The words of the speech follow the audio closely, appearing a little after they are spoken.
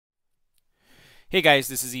Hey guys,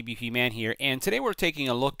 this is EBPMAN here, and today we're taking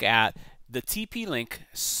a look at the tplink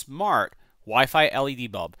Smart Wi-Fi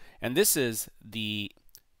LED bulb. And this is the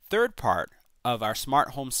third part of our smart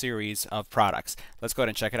home series of products. Let's go ahead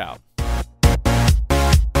and check it out.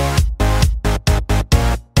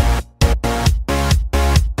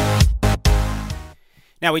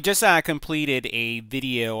 Now, we just completed a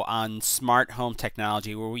video on smart home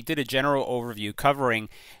technology where we did a general overview covering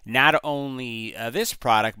not only this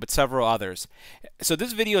product but several others. So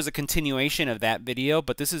this video is a continuation of that video,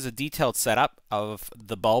 but this is a detailed setup of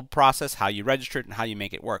the bulb process, how you register it, and how you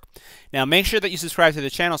make it work. Now, make sure that you subscribe to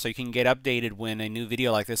the channel so you can get updated when a new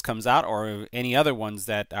video like this comes out, or any other ones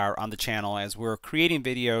that are on the channel, as we're creating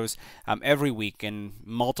videos every week, and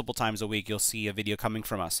multiple times a week you'll see a video coming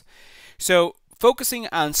from us. So, focusing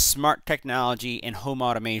on smart technology and home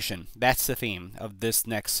automation. That's the theme of this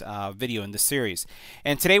next video in this series.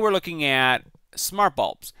 And today we're looking at smart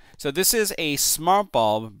bulbs. So this is a smart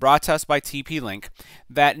bulb brought to us by tplink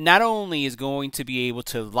that not only is going to be able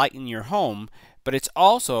to lighten your home, but it's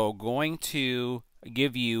also going to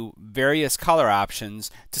give you various color options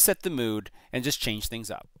to set the mood and just change things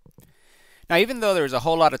up. Now, even though there's a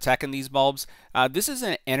whole lot of tech in these bulbs, this is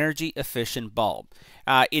an energy efficient bulb.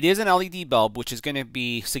 It is an LED bulb, which is going to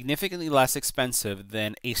be significantly less expensive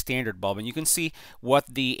than a standard bulb. And you can see what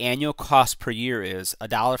the annual cost per year is,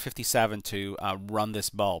 $1.57 to run this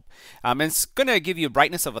bulb. And it's going to give you a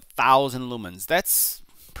brightness of 1,000 lumens. That's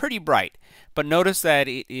pretty bright. But notice that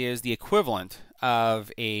it is the equivalent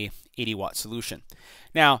of a 80-watt solution.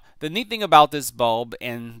 Now, the neat thing about this bulb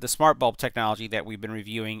and the smart bulb technology that we've been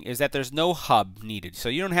reviewing is that there's no hub needed. So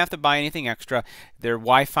you don't have to buy anything extra. They're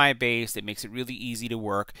Wi-Fi based. It makes it really easy to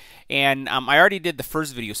work. And I already did the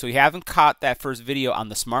first video, so if you haven't caught that first video on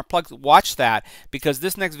the smart plugs, watch that, because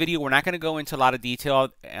this next video we're not going to go into a lot of detail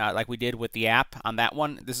like we did with the app on that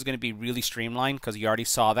one. This is going to be really streamlined because you already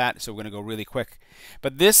saw that, so we're going to go really quick.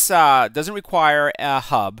 But this doesn't require a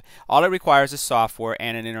hub. All it requires is software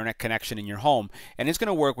and an internet connection in your home, and it's going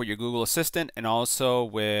to work with your Google Assistant and also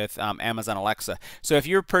with Amazon Alexa. So if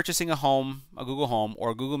you're purchasing a Google Home or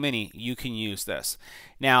a Google Mini, you can use this.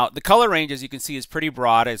 Now, the color range, as you can see, is pretty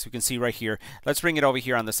broad, as you can see right here. Let's bring it over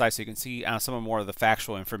here on the side so you can see some more of the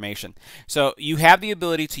factual information. So you have the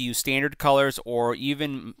ability to use standard colors, or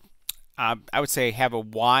even I would say have a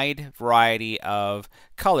wide variety of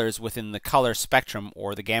colors within the color spectrum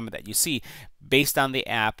or the gamut that you see based on the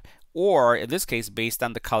app, or in this case based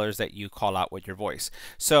on the colors that you call out with your voice.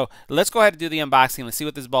 So let's go ahead and do the unboxing. Let's see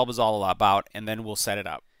what this bulb is all about, and then we'll set it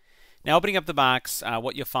up. Now, opening up the box,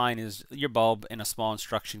 what you'll find is your bulb and a small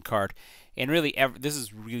instruction card. And really, this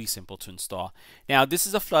is really simple to install. Now, this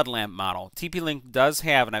is a flood lamp model. tplink does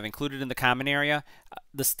have, and I've included in the comment area,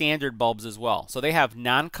 the standard bulbs as well. So they have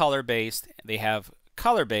non-color based, they have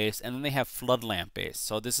color based, and then they have flood lamp based.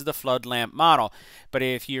 So this is the flood lamp model. But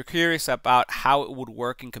if you're curious about how it would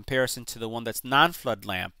work in comparison to the one that's non-flood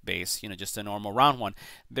lamp based, just a normal round one,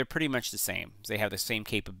 they're pretty much the same. They have the same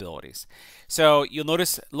capabilities. So you'll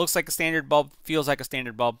notice it looks like a standard bulb, feels like a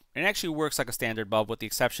standard bulb, and it actually works like a standard bulb with the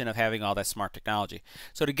exception of having all that smart technology.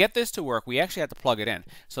 So to get this to work, we actually have to plug it in.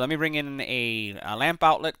 So let me bring in a lamp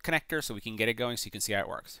outlet connector so we can get it going so you can see how it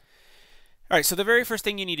works. Alright, so the very first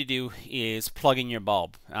thing you need to do is plug in your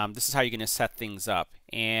bulb. This is how you're going to set things up.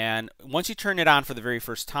 And once you turn it on for the very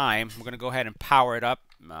first time, we're going to go ahead and power it up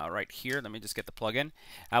right here. Let me just get the plug in.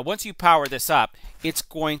 Once you power this up, it's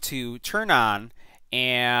going to turn on,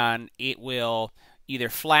 and it will either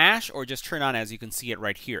flash or just turn on, as you can see it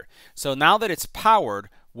right here. So now that it's powered,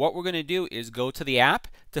 what we're going to do is go to the app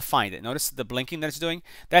to find it. Notice the blinking that it's doing?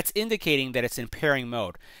 That's indicating that it's in pairing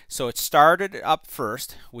mode. So it started up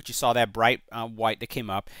first, which you saw that bright white that came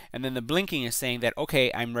up, and then the blinking is saying that, okay,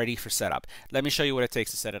 I'm ready for setup. Let me show you what it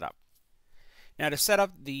takes to set it up. Now, to set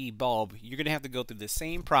up the bulb, you're going to have to go through the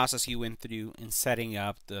same process you went through in setting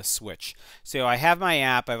up the switch. So I have my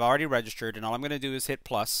app, I've already registered, and all I'm going to do is hit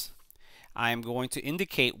plus. I'm going to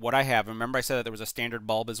indicate what I have. Remember, I said that there was a standard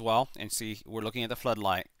bulb as well, and see, we're looking at the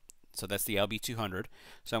floodlight. So that's the LB200.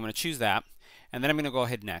 So I'm going to choose that, and then I'm going to go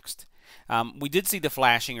ahead next. We did see the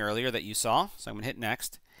flashing earlier that you saw, so I'm going to hit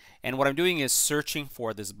next. And what I'm doing is searching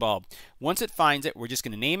for this bulb. Once it finds it, we're just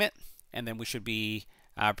going to name it, and then we should be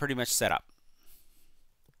pretty much set up.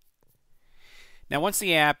 Now, once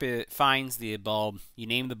the app finds the bulb, you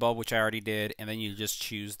name the bulb, which I already did, and then you just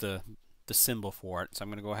choose the symbol for it. So I'm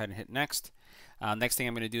going to go ahead and hit next. Next thing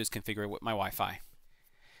I'm going to do is configure it with my Wi-Fi.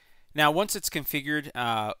 Now, once it's configured,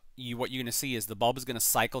 what you're going to see is the bulb is going to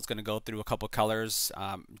cycle. It's going to go through a couple colors,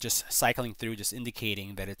 just cycling through, just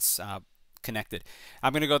indicating that it's connected.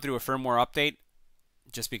 I'm going to go through a firmware update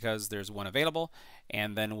just because there's one available,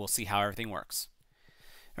 and then we'll see how everything works.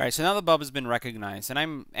 Alright, so now the bulb has been recognized, and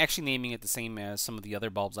I'm actually naming it the same as some of the other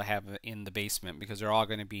bulbs I have in the basement because they're all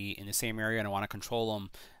going to be in the same area and I want to control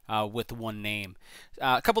them with one name.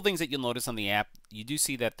 A couple things that you'll notice on the app, you do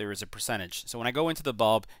see that there is a percentage. So when I go into the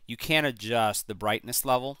bulb, you can adjust the brightness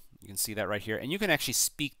level. You can see that right here, and you can actually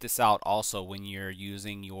speak this out also when you're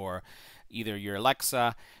using your either your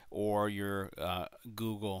Alexa or your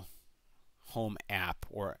Google Home app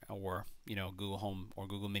or Google Home or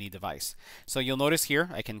Google Mini device. So you'll notice here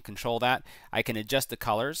I can control that. I can adjust the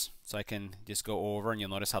colors, so I can just go over and you'll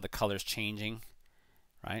notice how the color's changing,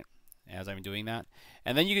 right, as I'm doing that.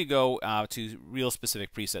 And then you could go to real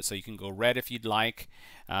specific presets. So you can go red if you'd like,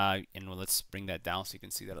 and let's bring that down so you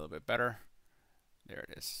can see that a little bit better. There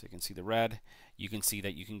it is. So you can see the red. You can see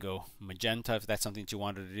that you can go magenta if that's something that you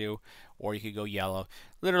wanted to do, or you could go yellow.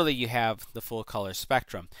 Literally, you have the full color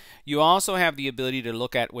spectrum. You also have the ability to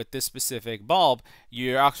look at with this specific bulb,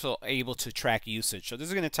 you're also able to track usage. So this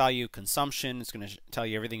is going to tell you consumption. It's going to tell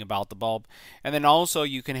you everything about the bulb. And then also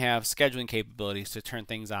you can have scheduling capabilities to turn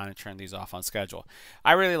things on and turn these off on schedule.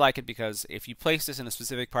 I really like it because if you place this in a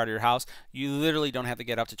specific part of your house, you literally don't have to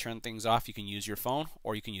get up to turn things off. You can use your phone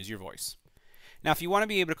or you can use your voice. Now, if you want to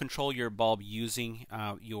be able to control your bulb using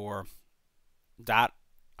your dot,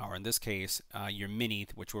 or in this case, your Mini,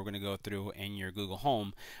 which we're going to go through, and your Google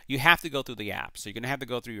Home, you have to go through the app. So you're going to have to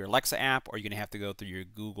go through your Alexa app, or you're going to have to go through your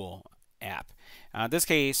Google app. In this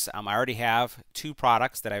case, I already have two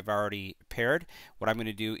products that I've already paired. What I'm going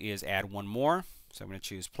to do is add one more. So I'm going to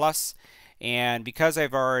choose Plus. And because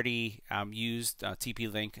I've already used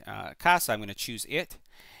TP-Link Casa, I'm going to choose it.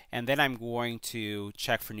 And then I'm going to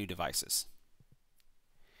check for new devices.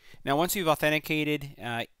 Now, once you've authenticated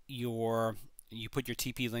you put your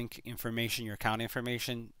TP-Link information, your account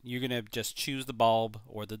information, you're going to just choose the bulb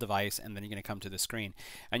or the device, and then you're going to come to the screen.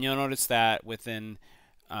 And you'll notice that within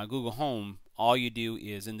Google Home, all you do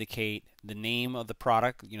is indicate the name of the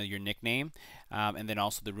product, your nickname, and then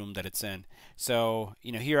also the room that it's in. So,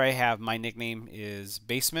 here I have my nickname is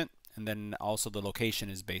Basement, and then also the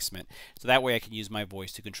location is Basement. So that way I can use my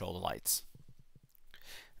voice to control the lights.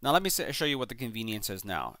 Now let me show you what the convenience is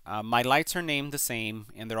now. My lights are named the same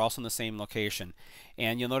and they're also in the same location.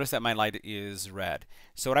 And you'll notice that my light is red.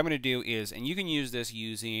 So what I'm going to do is, and you can use this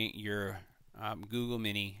using your Google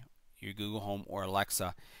Mini, your Google Home, or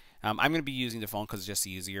Alexa. I'm going to be using the phone because it's just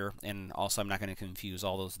easier, and also I'm not going to confuse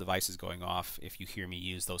all those devices going off if you hear me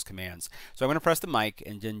use those commands. So I'm going to press the mic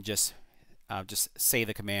and then just say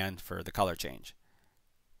the command for the color change.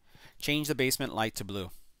 Change the basement light to blue.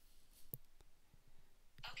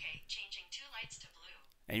 Changing two lights to blue.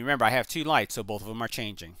 And remember, I have two lights, so both of them are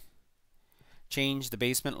changing. Change the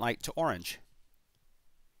basement light to orange.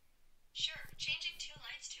 Sure, changing two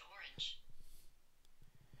lights to orange.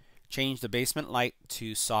 Change the basement light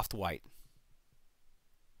to soft white.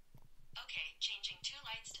 Okay, changing two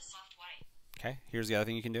lights to soft white. Okay, here's the other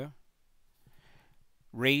thing you can do.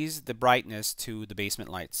 Raise the brightness to the basement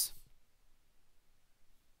lights.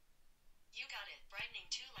 You got it, brightening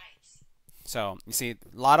two lights. So you see a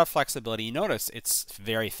lot of flexibility. You notice it's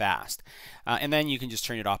very fast. And then you can just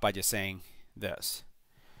turn it off by just saying this.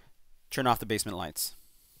 Turn off the basement lights.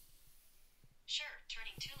 Sure,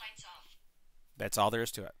 turning two lights off. That's all there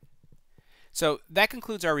is to it. So that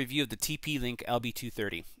concludes our review of the TP-Link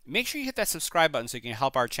LB230. Make sure you hit that subscribe button so you can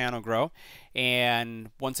help our channel grow, and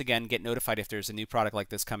once again get notified if there's a new product like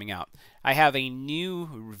this coming out. I have a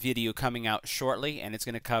new video coming out shortly, and it's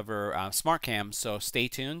going to cover smart cams, so stay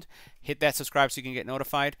tuned. Hit that subscribe so you can get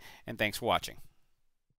notified, and thanks for watching.